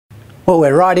Well,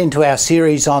 we're right into our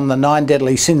series on the 9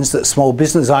 deadly sins that small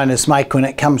business owners make when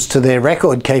it comes to their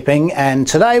record keeping, and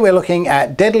today we're looking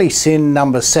at deadly sin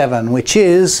number 7, which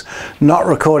is not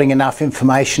recording enough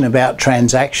information about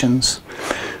transactions.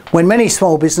 When many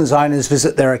small business owners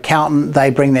visit their accountant, they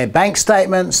bring their bank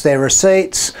statements, their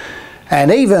receipts,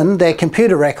 and even their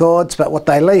computer records, but what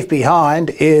they leave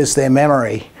behind is their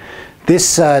memory.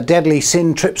 This deadly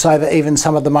sin trips over even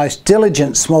some of the most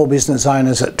diligent small business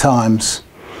owners at times.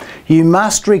 You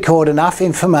must record enough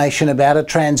information about a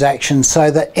transaction so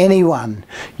that anyone,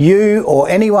 you or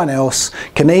anyone else,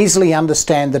 can easily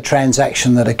understand the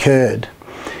transaction that occurred.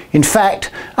 In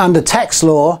fact, under tax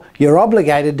law, you're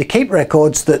obligated to keep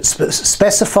records that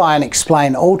specify and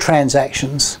explain all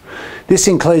transactions. This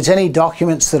includes any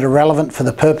documents that are relevant for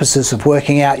the purposes of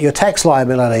working out your tax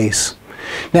liabilities.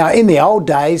 Now, in the old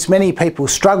days, many people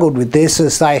struggled with this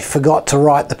as they forgot to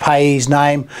write the payee's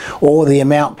name or the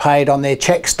amount paid on their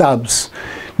cheque stubs.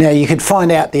 Now, you could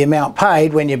find out the amount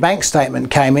paid when your bank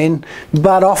statement came in,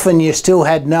 but often you still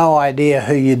had no idea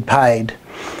who you'd paid.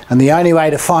 And the only way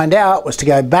to find out was to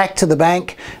go back to the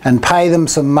bank and pay them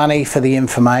some money for the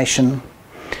information.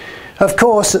 Of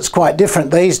course, it's quite different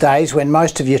these days when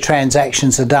most of your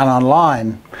transactions are done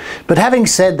online. But having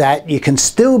said that, you can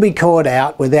still be caught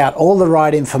out without all the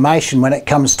right information when it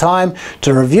comes time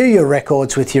to review your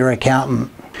records with your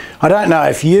accountant. I don't know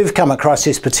if you've come across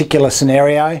this particular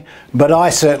scenario, but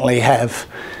I certainly have.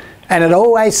 And it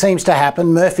always seems to happen,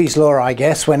 Murphy's Law I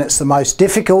guess, when it's the most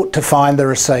difficult to find the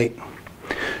receipt.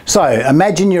 So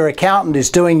imagine your accountant is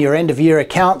doing your end of year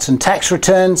accounts and tax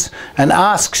returns and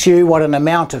asks you what an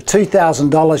amount of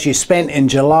 $2,000 you spent in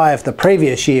July of the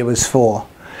previous year was for.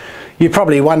 You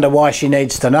probably wonder why she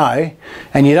needs to know,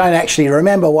 and you don't actually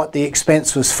remember what the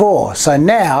expense was for. So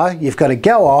now you've got to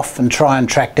go off and try and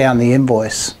track down the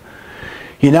invoice.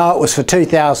 You know it was for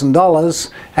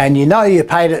 $2,000 and you know you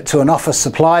paid it to an office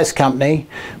supplies company,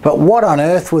 but what on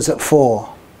earth was it for?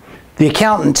 The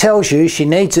accountant tells you she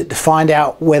needs it to find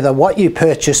out whether what you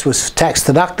purchased was tax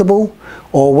deductible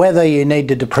or whether you need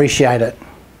to depreciate it.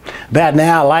 About an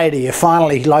hour later, you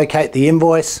finally locate the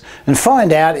invoice and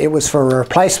find out it was for a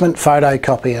replacement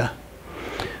photocopier.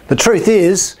 The truth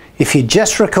is, if you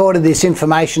just recorded this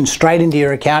information straight into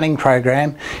your accounting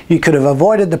program, you could have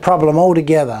avoided the problem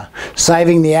altogether,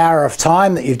 saving the hour of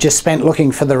time that you've just spent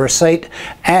looking for the receipt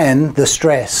and the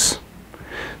stress.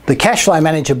 The Cashflow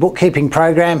Manager bookkeeping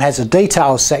program has a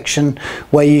details section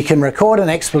where you can record an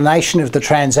explanation of the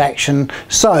transaction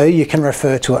so you can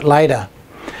refer to it later.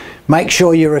 Make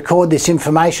sure you record this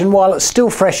information while it's still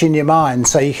fresh in your mind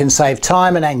so you can save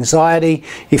time and anxiety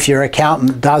if your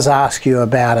accountant does ask you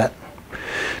about it.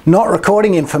 Not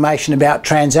recording information about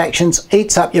transactions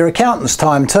eats up your accountant's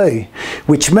time too,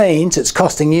 which means it's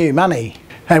costing you money.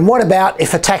 And what about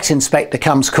if a tax inspector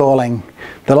comes calling?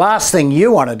 The last thing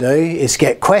you want to do is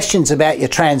get questions about your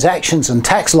transactions and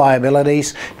tax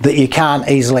liabilities that you can't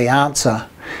easily answer.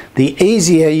 The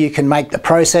easier you can make the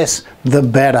process, the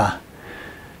better.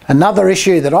 Another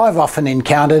issue that I've often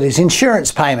encountered is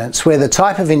insurance payments where the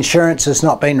type of insurance has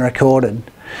not been recorded.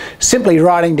 Simply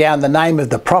writing down the name of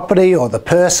the property or the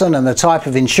person and the type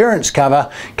of insurance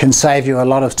cover can save you a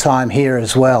lot of time here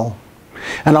as well.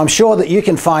 And I'm sure that you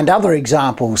can find other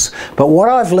examples, but what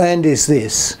I've learned is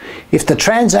this: if the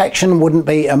transaction wouldn't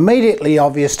be immediately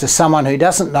obvious to someone who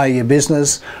doesn't know your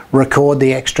business, record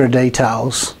the extra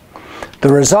details.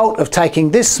 The result of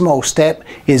taking this small step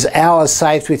is hours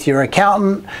saved with your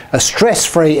accountant, a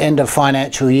stress-free end of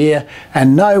financial year,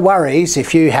 and no worries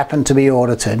if you happen to be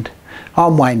audited.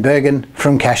 I'm Wayne Bergen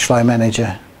from Cashflow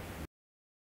Manager.